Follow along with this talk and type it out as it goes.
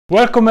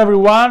Welcome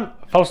everyone,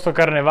 Fausto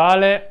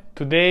Carnevale.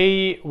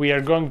 Today we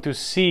are going to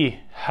see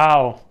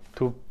how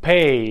to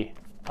pay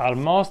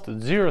almost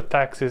zero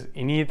taxes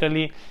in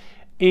Italy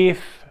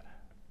if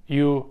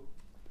you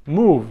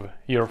move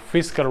your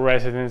fiscal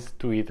residence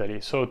to Italy.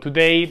 So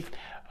today,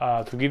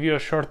 to give you a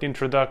short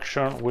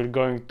introduction, we're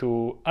going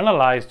to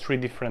analyze three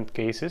different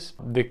cases.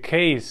 The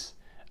case,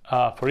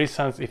 for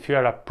instance, if you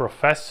are a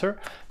professor,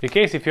 the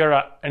case if you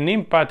are an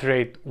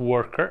expatriate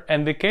worker,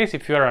 and the case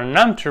if you are an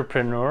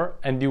entrepreneur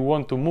and you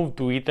want to move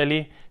to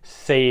Italy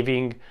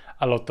saving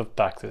a lot of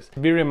taxes.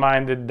 Be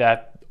reminded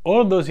that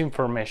all those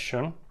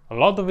information, a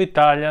lot of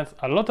Italians,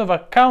 a lot of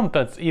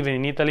accountants even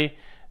in Italy,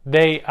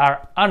 they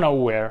are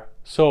unaware.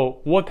 So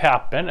what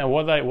happened and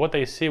what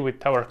I see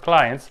with our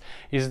clients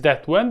is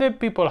that when the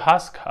people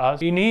ask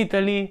us in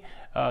Italy,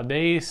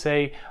 they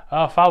say,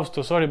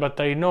 Fausto, sorry, but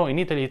I know in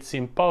Italy it's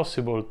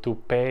impossible to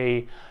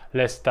pay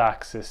less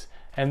taxes.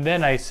 And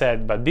then I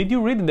said, but did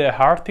you read the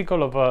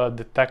article of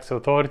the tax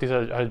authorities,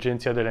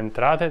 Agenzia delle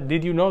Entrate?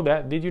 Did you know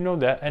that? Did you know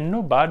that? And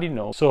nobody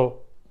knows.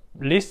 So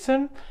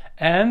listen,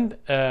 and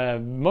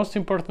most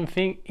important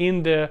thing,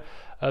 in the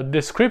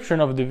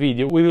description of the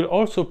video, we will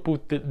also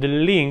put the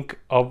link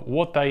of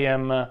what I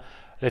am,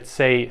 let's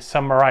say,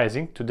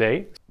 summarizing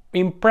today.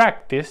 In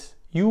practice,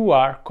 you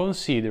are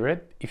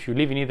considered, if you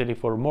live in Italy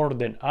for more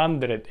than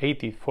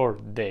 184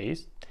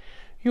 days,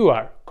 you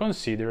are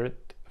considered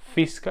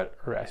fiscal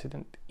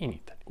resident in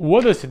Italy.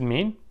 What does it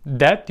mean?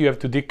 That you have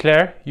to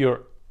declare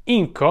your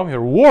income,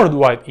 your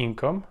worldwide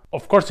income.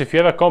 Of course, if you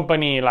have a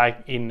company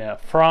like in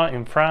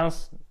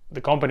France,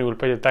 the company will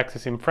pay the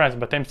taxes in France,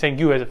 but I'm saying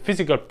you as a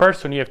physical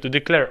person, you have to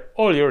declare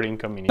all your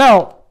income in Italy.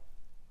 Now,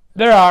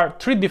 there are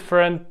three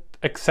different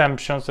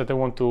exemptions that I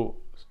want to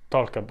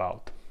talk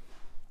about.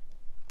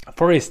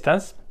 For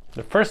instance,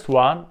 the first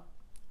one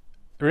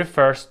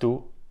refers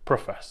to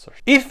professors.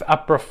 If a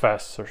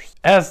professor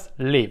has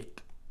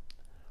lived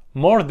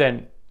more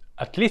than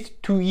at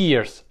least 2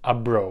 years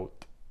abroad,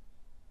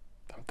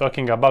 I'm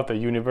talking about a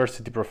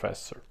university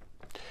professor,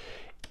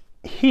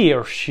 he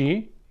or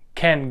she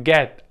can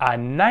get a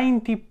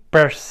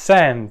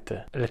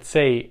 90%, let's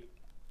say,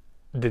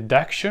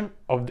 deduction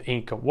of the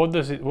income. What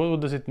does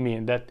it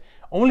mean? That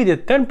only the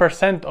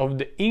 10% of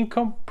the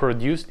income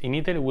produced in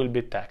Italy will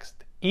be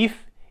taxed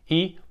if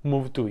he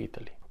moved to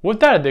Italy.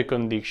 What are the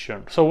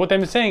conditions? So what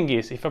I'm saying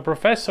is, if a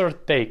professor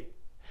takes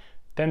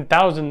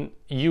 10,000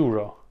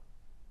 euro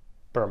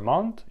per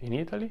month in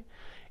Italy,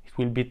 it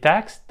will be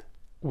taxed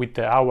with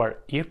our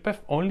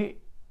IRPEF only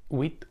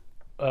with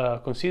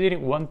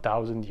considering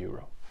 1,000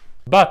 euro.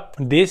 But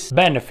this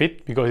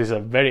benefit, because it's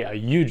a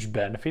huge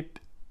benefit,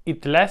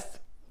 it lasts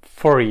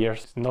 4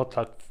 years, not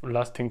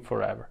lasting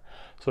forever.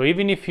 So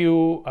even if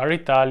you are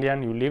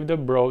Italian, you lived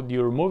abroad,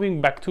 you're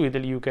moving back to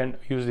Italy, you can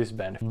use this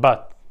benefit.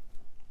 But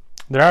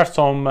there are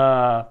some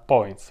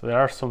points, there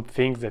are some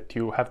things that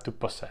you have to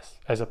possess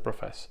as a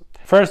professor.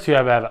 First, you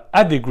have to have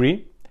a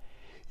degree,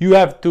 you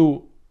have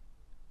to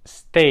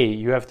stay,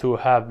 you have to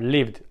have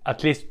lived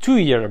at least 2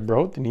 years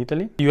abroad in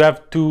Italy, you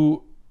have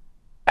to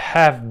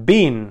have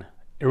been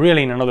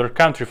really in another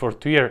country for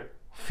 2 years,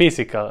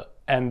 physical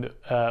and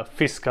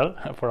fiscal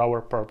for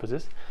our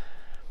purposes.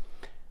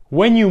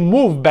 When you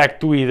move back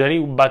to Italy,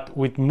 but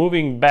with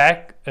moving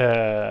back,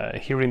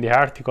 here in the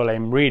article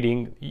I'm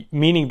reading,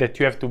 meaning that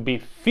you have to be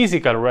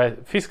fiscal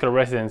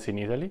residents in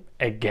Italy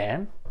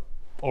again,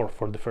 or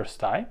for the first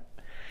time,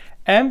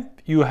 and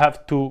you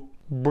have to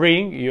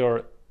bring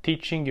your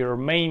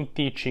main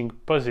teaching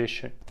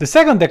position. The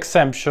second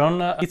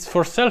exemption, it's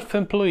for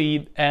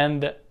self-employed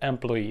and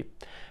employee.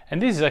 And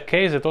this is a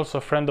case that also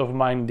a friend of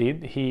mine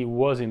did. He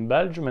was in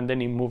Belgium and then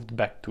he moved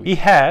back to it. He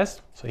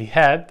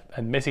had,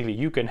 and basically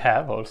you can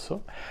have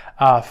also,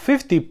 a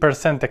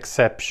 50%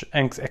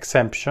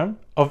 exemption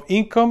of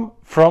income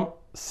from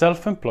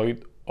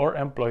self-employed or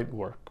employed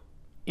work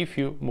if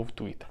you move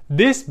to it.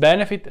 This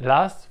benefit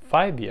lasts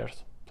 5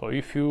 years. So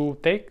if you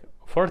take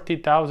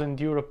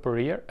 40,000 euro per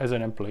year as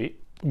an employee,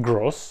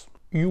 gross,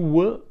 you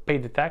will pay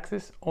the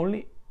taxes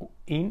only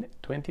in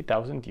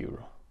 20,000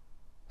 euro.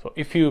 So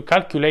if you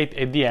calculate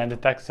at the end, the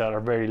taxes are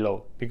very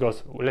low,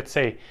 because let's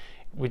say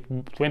with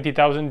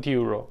 20,000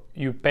 euro,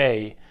 you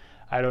pay,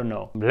 I don't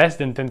know, less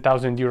than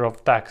 10,000 euro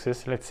of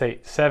taxes, let's say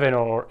 7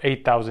 or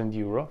 8,000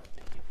 euro.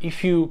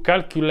 If you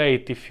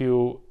calculate, if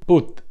you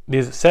put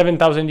this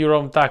 7,000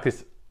 euro of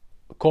taxes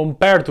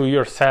compared to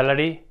your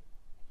salary,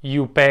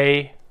 you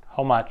pay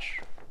how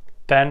much?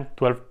 10,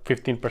 12,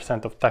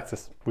 15% of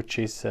taxes, which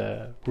is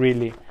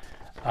really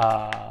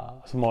a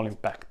small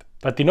impact.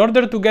 But in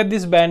order to get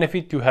this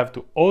benefit, you have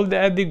to hold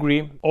a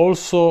degree,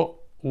 also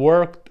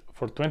worked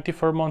for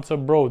 24 months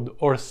abroad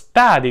or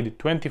studied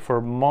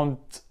 24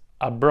 months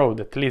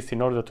abroad at least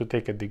in order to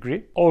take a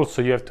degree.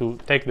 Also, you have to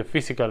take the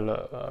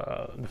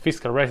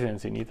fiscal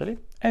residence in Italy,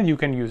 and you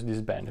can use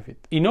this benefit.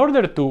 In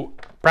order to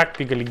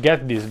practically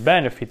get this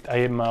benefit, I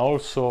am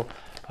also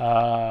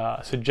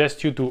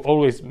suggest you to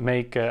always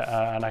make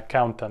an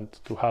accountant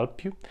to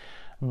help you.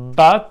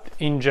 But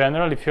in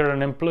general, if you're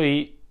an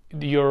employee,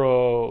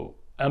 your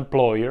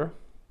employer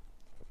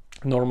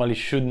normally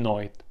should know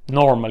it.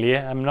 Normally,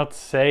 I'm not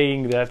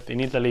saying that in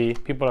Italy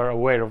people are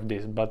aware of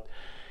this, but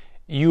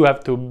you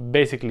have to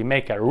basically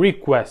make a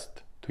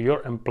request to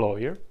your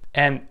employer,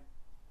 and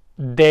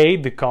they,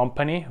 the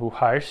company who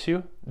hires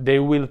you, they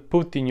will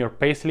put in your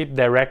payslip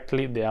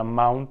directly the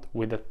amount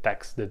with a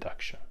tax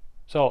deduction.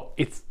 So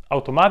it's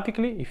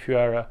automatically, if you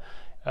are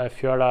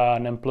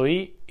an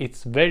employee,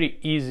 it's very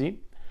easy.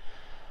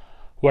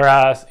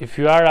 Whereas if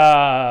you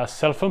are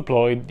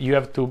self-employed, you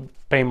have to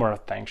pay more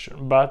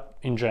attention. But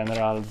in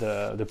general,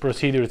 the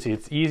procedures,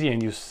 it's easy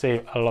and you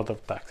save a lot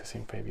of taxes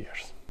in 5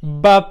 years.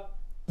 But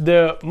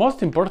the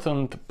most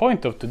important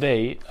point of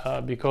today,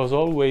 because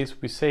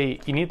always we say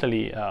in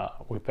Italy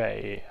we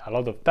pay a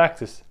lot of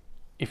taxes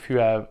if you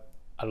have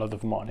a lot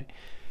of money.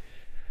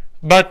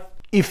 But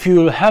if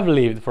you have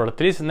lived for at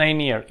least 9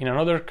 years in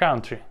another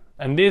country,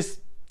 and this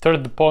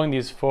third point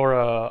is for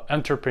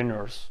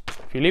entrepreneurs.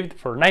 If you lived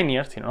for 9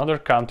 years in another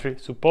country,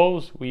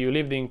 suppose you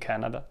lived in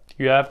Canada,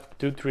 you have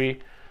 2-3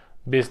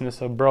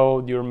 business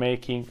abroad, you're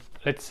making,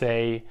 let's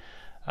say,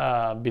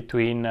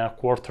 between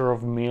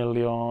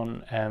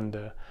 $250,000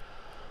 and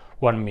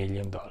 $1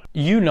 million.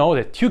 You know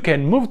that you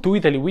can move to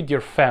Italy with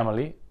your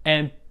family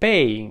and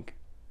paying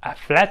a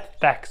flat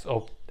tax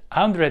of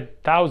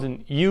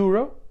 100,000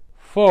 euro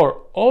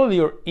for all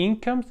your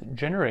incomes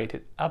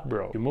generated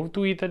abroad. You move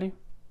to Italy,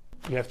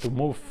 you have to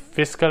move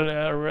fiscal,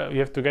 you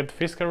have to get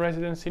fiscal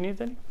residence in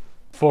Italy.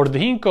 For the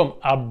income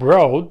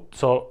abroad,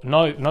 so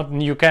not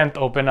you can't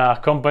open a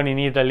company in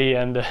Italy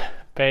and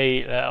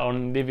pay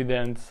on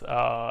dividends,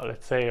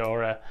 let's say,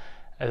 or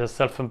as a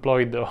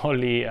self-employed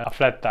only a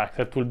flat tax.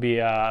 That will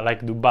be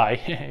like Dubai.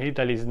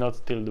 Italy is not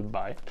still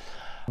Dubai.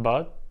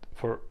 But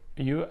for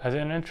you as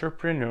an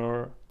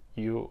entrepreneur,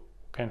 you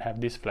can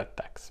have this flat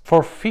tax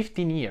for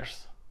 15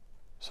 years.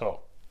 So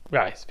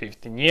guys,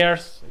 15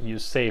 years, you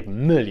save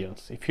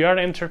millions. If you are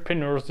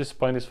entrepreneurs, this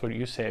point is for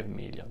you save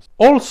millions.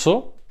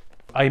 Also,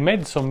 I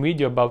made some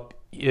video about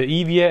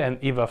IVA and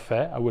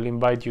IVA. I will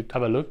invite you to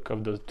have a look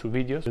of those two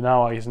videos.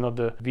 Now is not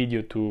the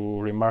video to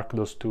remark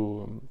those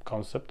two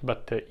concepts,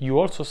 but you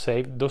also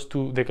save those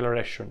two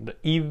declarations, the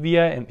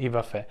IVA and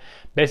IVA.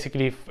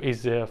 Basically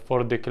is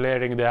for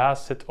declaring the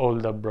asset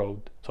held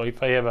abroad. So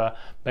if I have a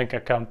bank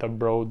account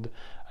abroad,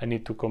 I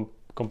need to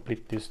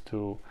complete these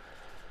two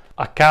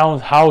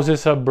accounts,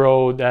 houses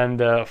abroad,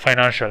 and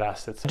financial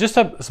assets. Just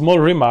a small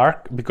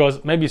remark,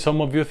 because maybe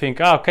some of you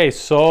think, okay,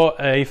 so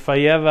if I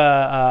have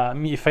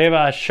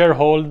a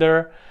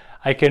shareholder,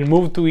 I can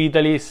move to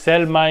Italy,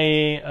 sell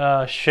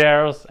my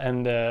shares,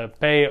 and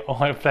pay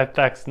all flat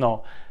tax.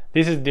 No,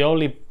 this is the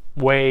only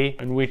way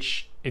in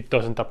which it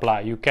doesn't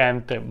apply. You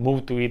can't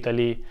move to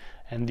Italy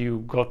and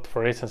you got,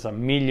 for instance, €1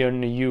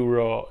 million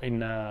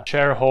in a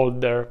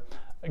shareholder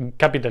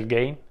capital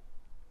gain.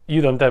 You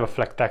don't have a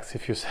flat tax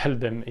if you sell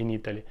them in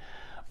Italy.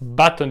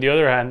 But on the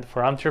other hand,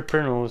 for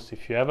entrepreneurs,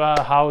 if you have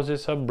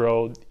houses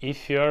abroad,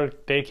 if you're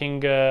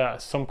taking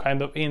some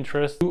kind of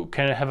interest, you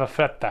can have a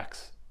flat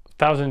tax,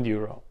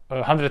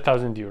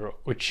 €100,000,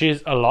 which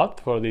is a lot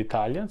for the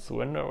Italians.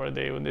 When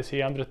they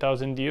see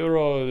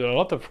 €100,000, a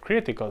lot of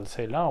critical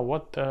say, no,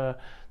 what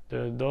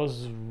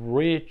those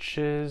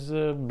riches,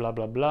 blah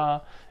blah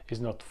blah, is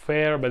not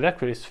fair. But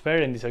actually, it's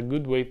fair, and it's a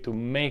good way to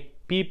make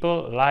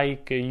people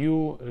like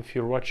you, if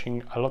you're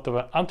watching, a lot of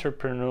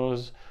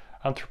entrepreneurs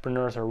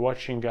are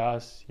watching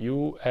us,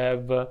 you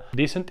have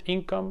decent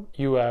income,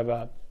 you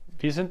have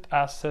decent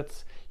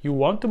assets, you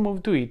want to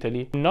move to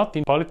Italy, not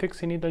in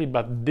politics in Italy,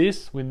 but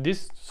with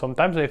this,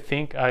 sometimes I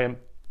think I am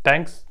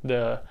thanks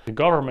the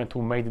government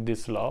who made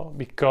this law,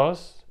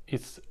 because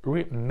it's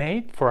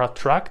made for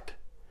attract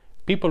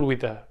people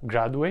with a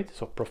graduate,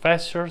 so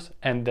professors,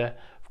 and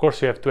of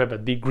course you have to have a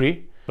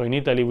degree. So in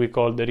Italy we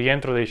call the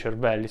rientro dei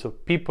cervelli, so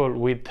people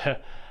with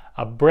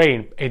a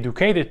brain,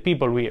 educated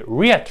people we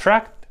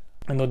re-attract,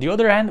 and on the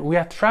other hand we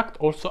attract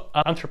also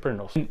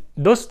entrepreneurs. And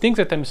those things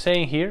that I'm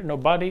saying here,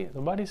 nobody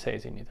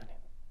says in Italy.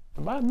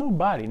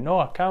 Nobody,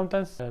 no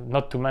accountants,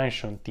 not to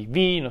mention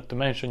TV, not to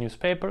mention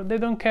newspaper, they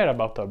don't care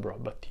about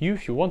abroad. But you,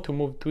 if you want to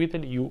move to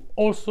Italy, you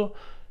also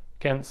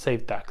can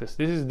save taxes.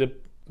 This is the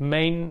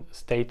main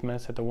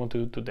statements that I want to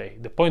do today.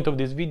 The point of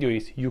this video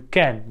is you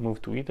can move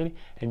to Italy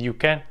and you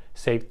can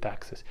save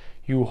taxes.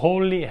 You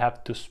only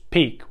have to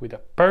speak with a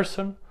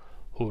person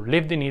who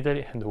lived in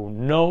Italy and who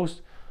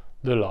knows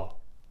the law,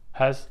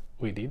 as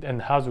we did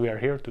and as we are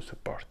here to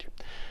support you.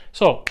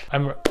 So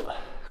I'm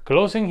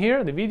closing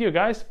here the video,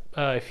 guys.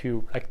 If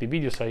you like the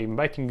videos, I'm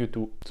inviting you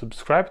to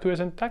subscribe to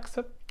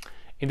Esentaxa.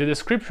 In the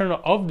description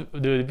of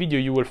the video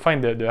you will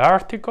find the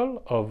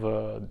article of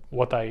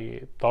what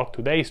I talked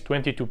today. It's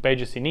 22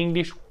 pages in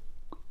English,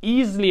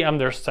 easily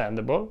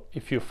understandable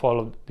if you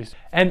follow this.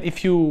 And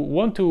if you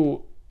want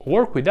to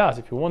work with us,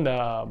 if you want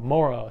a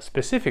more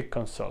specific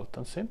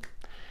consultancy,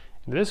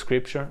 in the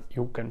description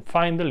you can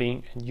find the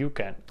link and you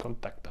can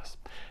contact us.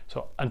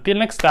 So until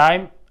next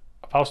time,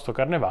 Fausto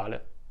Carnevale,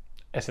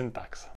 Esentaxa.